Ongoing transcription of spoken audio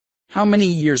How many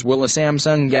years will a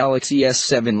Samsung Galaxy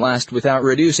S7 last without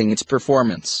reducing its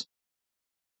performance?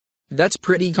 That's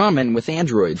pretty common with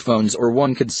Android phones, or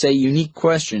one could say unique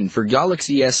question for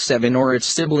Galaxy S7 or its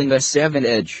sibling S7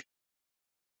 Edge.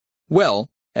 Well,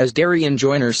 as Darian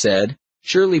Joyner said,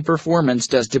 surely performance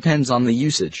does depends on the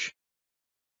usage.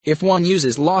 If one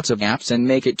uses lots of apps and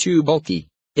make it too bulky,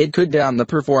 it could down the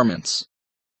performance.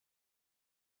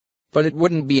 But it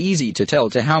wouldn't be easy to tell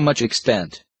to how much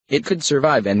extent it could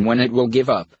survive and when it will give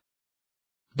up.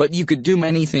 But you could do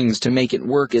many things to make it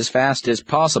work as fast as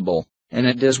possible, and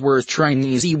it is worth trying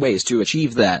easy ways to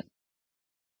achieve that.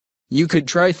 You could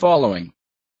try following.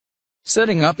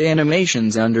 Setting up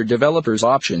animations under developers'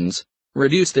 options,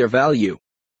 reduce their value.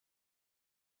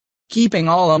 Keeping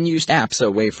all unused apps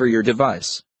away from your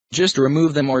device, just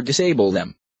remove them or disable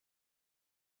them.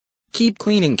 Keep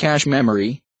cleaning cache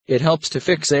memory, it helps to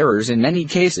fix errors in many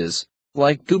cases,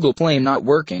 like Google Play not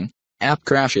working, app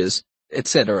crashes,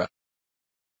 etc.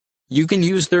 You can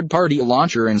use third-party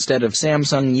launcher instead of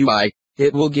Samsung UI,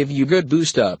 it will give you good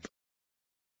boost up.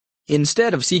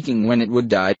 Instead of seeking when it would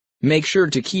die, make sure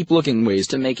to keep looking ways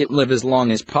to make it live as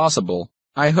long as possible.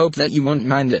 I hope that you won't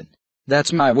mind it.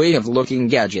 That's my way of looking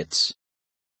gadgets.